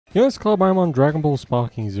Yo, it's Club, I'm on Dragon Ball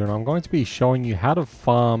Sparking Zero, and I'm going to be showing you how to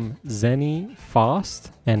farm Zeni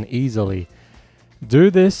fast and easily.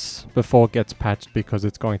 Do this before it gets patched because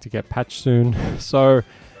it's going to get patched soon. So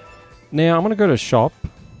now I'm going to go to shop.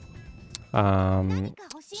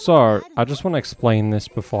 So I just want to explain this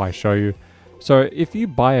before I show you. So if you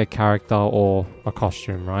buy a character or a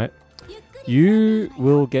costume, right, you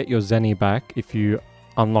will get your Zeni back if you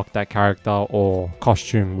unlock that character or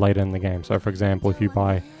costume later in the game. So for example, if you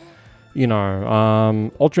buy, you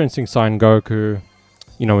know, Ultra Instinct Saiyan Goku,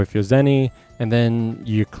 you know, with your Zeni, and then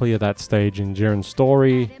you clear that stage in Jiren's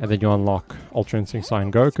story, and then you unlock Ultra Instinct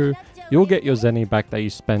Saiyan Goku, you'll get your Zeni back that you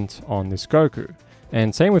spent on this Goku.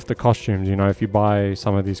 And same with the costumes, you know, if you buy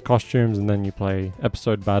some of these costumes and then you play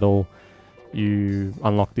Episode Battle, you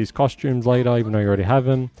unlock these costumes later, even though you already have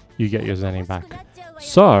them, you get your Zeni back.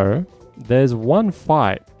 So, there's one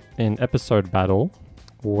fight in Episode Battle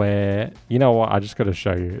where, you know what, I just got to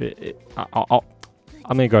show you. I'm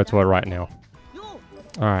going to go to it right now.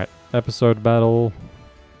 Alright, Episode Battle.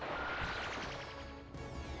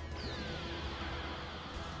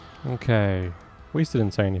 Okay, at least it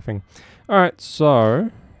didn't say anything. Alright,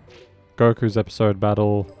 so, Goku's Episode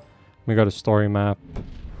Battle. We go to Story Map.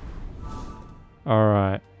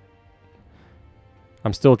 Alright.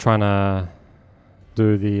 I'm still trying to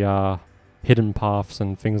do the hidden paths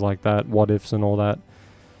and things like that, what ifs and all that.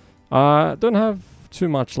 Don't have too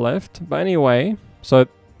much left, but anyway, so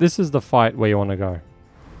this is the fight where you want to go.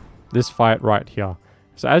 This fight right here.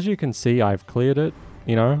 So as you can see, I've cleared it,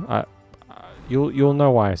 you know, you'll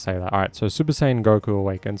know why I say that. Alright, so Super Saiyan Goku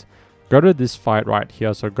Awakens. Go to this fight right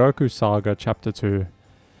here, so Goku Saga Chapter 2.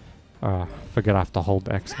 Forget I have to hold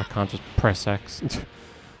X, I can't just press X.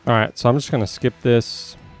 Alright, so I'm just going to skip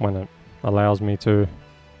this when it allows me to.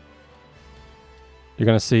 You're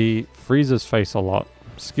going to see Frieza's face a lot.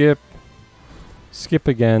 Skip. Skip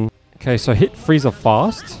again. Okay, so hit Frieza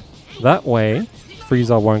fast. That way,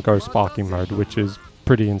 Frieza won't go sparking mode, which is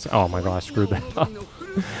pretty insane. Oh my god, I screwed that up.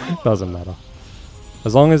 Doesn't matter.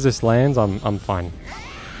 As long as this lands, I'm fine.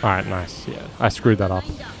 Alright, nice. Yeah, I screwed that up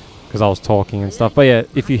because I was talking and stuff. But yeah,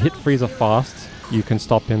 if you hit Frieza fast, you can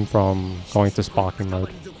stop him from going to sparking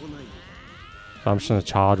mode. So I'm just going to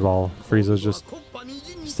charge while Frieza's just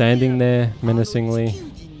standing there menacingly.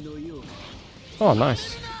 Oh,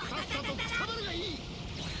 nice.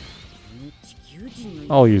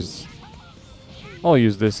 I'll use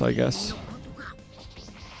this, I guess.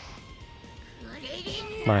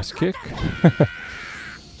 Nice kick.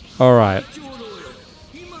 Alright.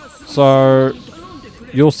 So,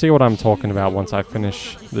 you'll see what I'm talking about once I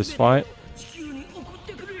finish this fight.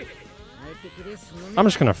 I'm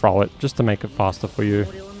just going to throw it, just to make it faster for you.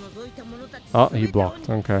 Oh, he blocked.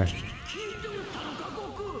 Okay.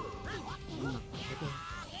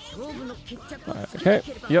 Okay,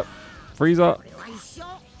 yep. Frieza.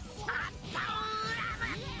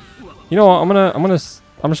 You know what?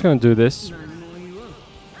 I'm just gonna do this.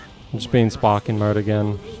 I'm just being sparking mode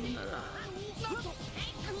again.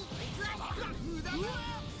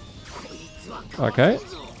 Okay.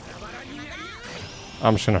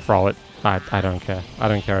 I'm just gonna throw it. I don't care. I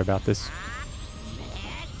don't care about this.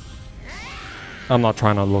 I'm not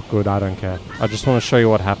trying to look good. I don't care. I just want to show you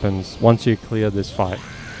what happens once you clear this fight.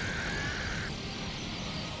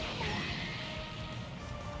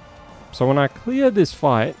 So when I clear this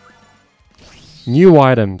fight, new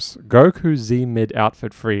items. Goku Z Mid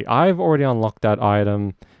outfit free. I've already unlocked that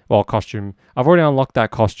item. Well, costume. I've already unlocked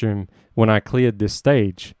that costume when I cleared this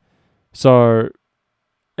stage. So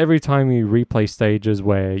every time you replay stages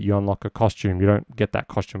where you unlock a costume, you don't get that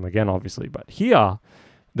costume again, obviously. But here,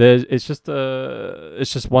 it's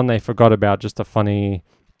just one they forgot about. Just a funny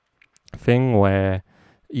thing where,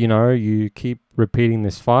 you know, you keep repeating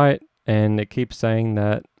this fight and it keeps saying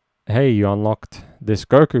that, hey, you unlocked this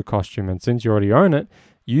Goku costume, and since you already own it,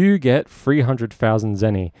 you get 300,000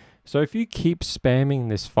 Zeni. So if you keep spamming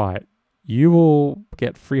this fight, you will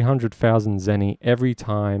get 300,000 Zeni every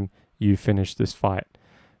time you finish this fight.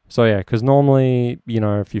 So yeah, because normally, you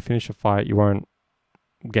know, if you finish a fight, you won't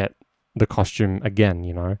get the costume again,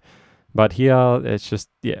 you know. But here, it's just,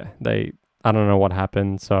 yeah, I don't know what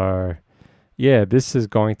happened. So yeah, this is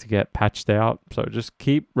going to get patched out. So just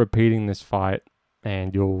keep repeating this fight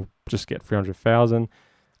and you'll just get 300,000.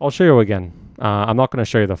 I'll show you again. I'm not going to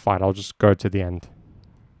show you the fight. I'll just go to the end.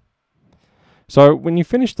 So when you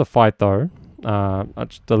finish the fight though,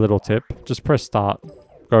 just a little tip, just press start,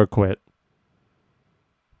 go quit.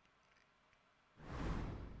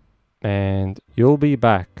 And you'll be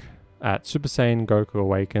back at Super Saiyan Goku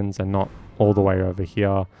Awakens and not all the way over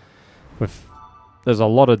here. There's a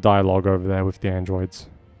lot of dialogue over there with the androids.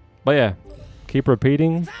 But yeah, keep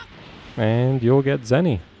repeating, and you'll get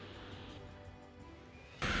Zeni.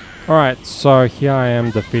 Alright, so here I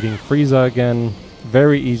am defeating Frieza again.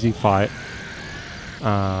 Very easy fight.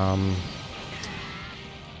 Because,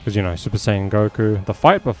 you know, Super Saiyan Goku. The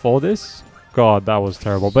fight before this, God, that was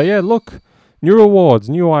terrible. But yeah, look, new rewards,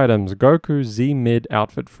 new items. Goku Z mid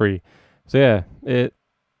outfit free. So yeah, it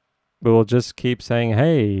will just keep saying,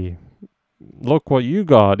 hey, look what you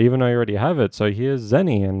got, even though you already have it. So here's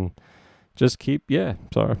Zeni, and just keep, yeah,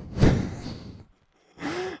 so.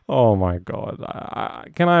 Oh my God. I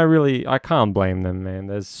can't blame them, man.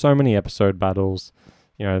 There's so many episode battles.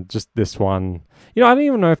 You know, just this one. You know, I don't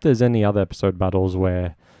even know if there's any other episode battles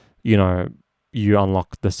where, you know, you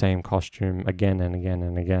unlock the same costume again and again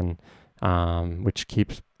and again, which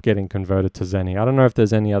keeps getting converted to Zeni. I don't know if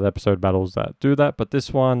there's any other episode battles that do that, but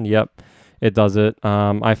this one, yep, it does it.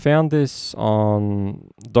 I found this on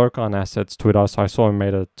Dokkan Assets Twitter, so I saw him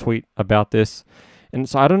made a tweet about this. And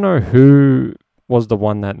so I don't know who was the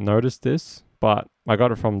one that noticed this, but I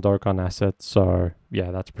got it from Dokkan Assets, so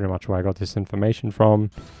yeah, that's pretty much where I got this information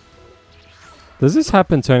from. Does this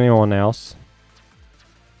happen to anyone else?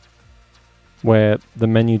 Where the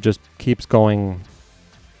menu just keeps going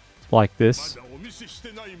like this,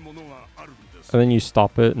 and then you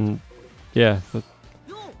stop it, and yeah,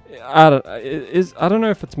 I don't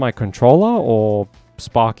know if it's my controller or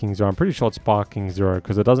Sparking Zero. I'm pretty sure it's Sparking Zero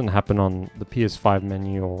because it doesn't happen on the PS5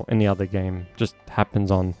 menu or any other game. It just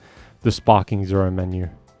happens on the Sparking Zero menu.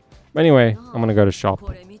 Anyway, I'm gonna go to shop.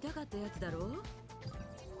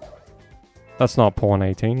 That's not porn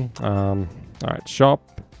 18. Alright,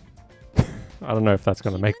 shop. I don't know if that's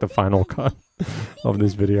gonna make the final cut of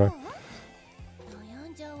this video.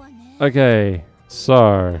 Okay,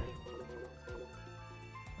 so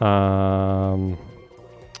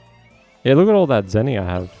yeah, look at all that Zeni I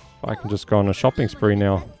have. I can just go on a shopping spree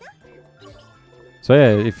now. So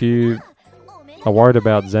yeah, if you are worried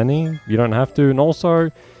about Zeni, you don't have to. And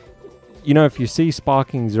also, you know, if you see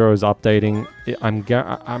Sparking Zero's updating,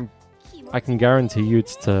 I can guarantee you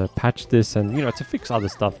it's to patch this and, you know, to fix other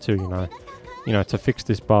stuff too, you know. You know, to fix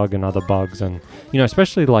this bug and other bugs, and, you know,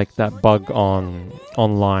 especially like that bug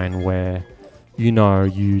online where, you know,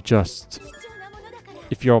 you just,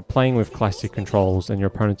 if you're playing with classic controls and your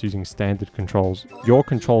opponent's using standard controls, your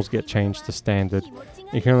controls get changed to standard.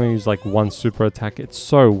 You can only use like one super attack. It's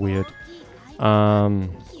so weird. I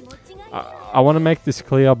want to make this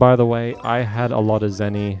clear, by the way. I had a lot of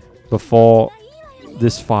Zeni before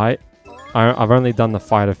this fight. I've only done the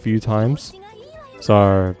fight a few times,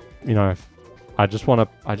 so, you know, I just want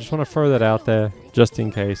to throw that out there just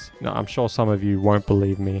in case. You know, I'm sure some of you won't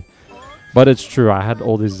believe me, but it's true. I had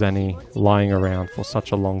all this Zeni lying around for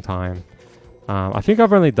such a long time. I think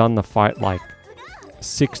I've only done the fight like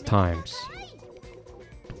 6 times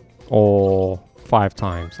or 5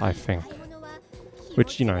 times, I think.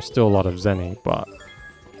 Which, you know, still a lot of Zeni, but,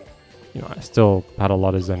 you know, I still had a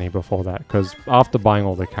lot of Zeni before that, because after buying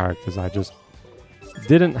all the characters, I just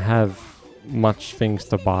didn't have much things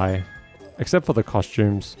to buy, except for the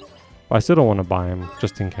costumes. But I still don't want to buy them,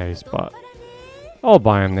 just in case, but I'll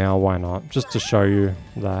buy them now, why not? Just to show you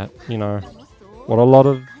that, you know, what a lot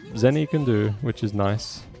of Zeni can do, which is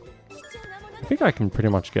nice. I think I can pretty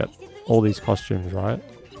much get all these costumes, right?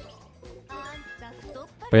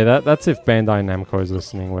 But yeah, that's if Bandai Namco is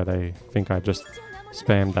listening, where they think I just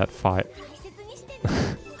spammed that fight.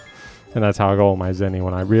 And that's how I got all my Zeni,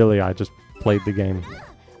 when I just played the game.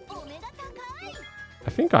 I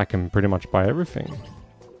think I can pretty much buy everything.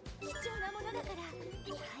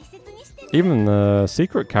 Even the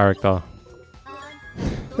secret character.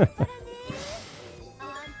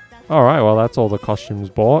 Alright, well, that's all the costumes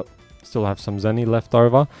bought. Still have some Zeni left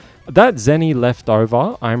over. That Zeni left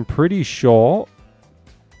over, I'm pretty sure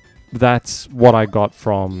that's what I got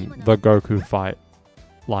from the Goku fight.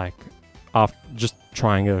 Like, after just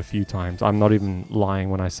trying it a few times. I'm not even lying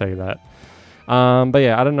when I say that. But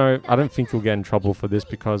yeah, I don't know. I don't think you'll get in trouble for this,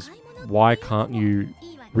 because why can't you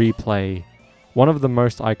replay one of the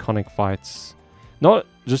most iconic fights, not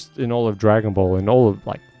just in all of Dragon Ball, in all of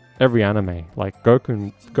like every anime? Like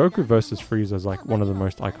Goku versus Frieza is like one of the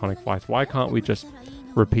most iconic fights. Why can't we just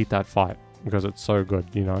repeat that fight? Because it's so good,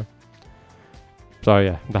 you know? So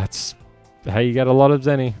yeah, that's how you get a lot of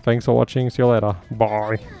Zeni. Thanks for watching. See you later.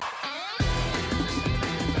 Bye.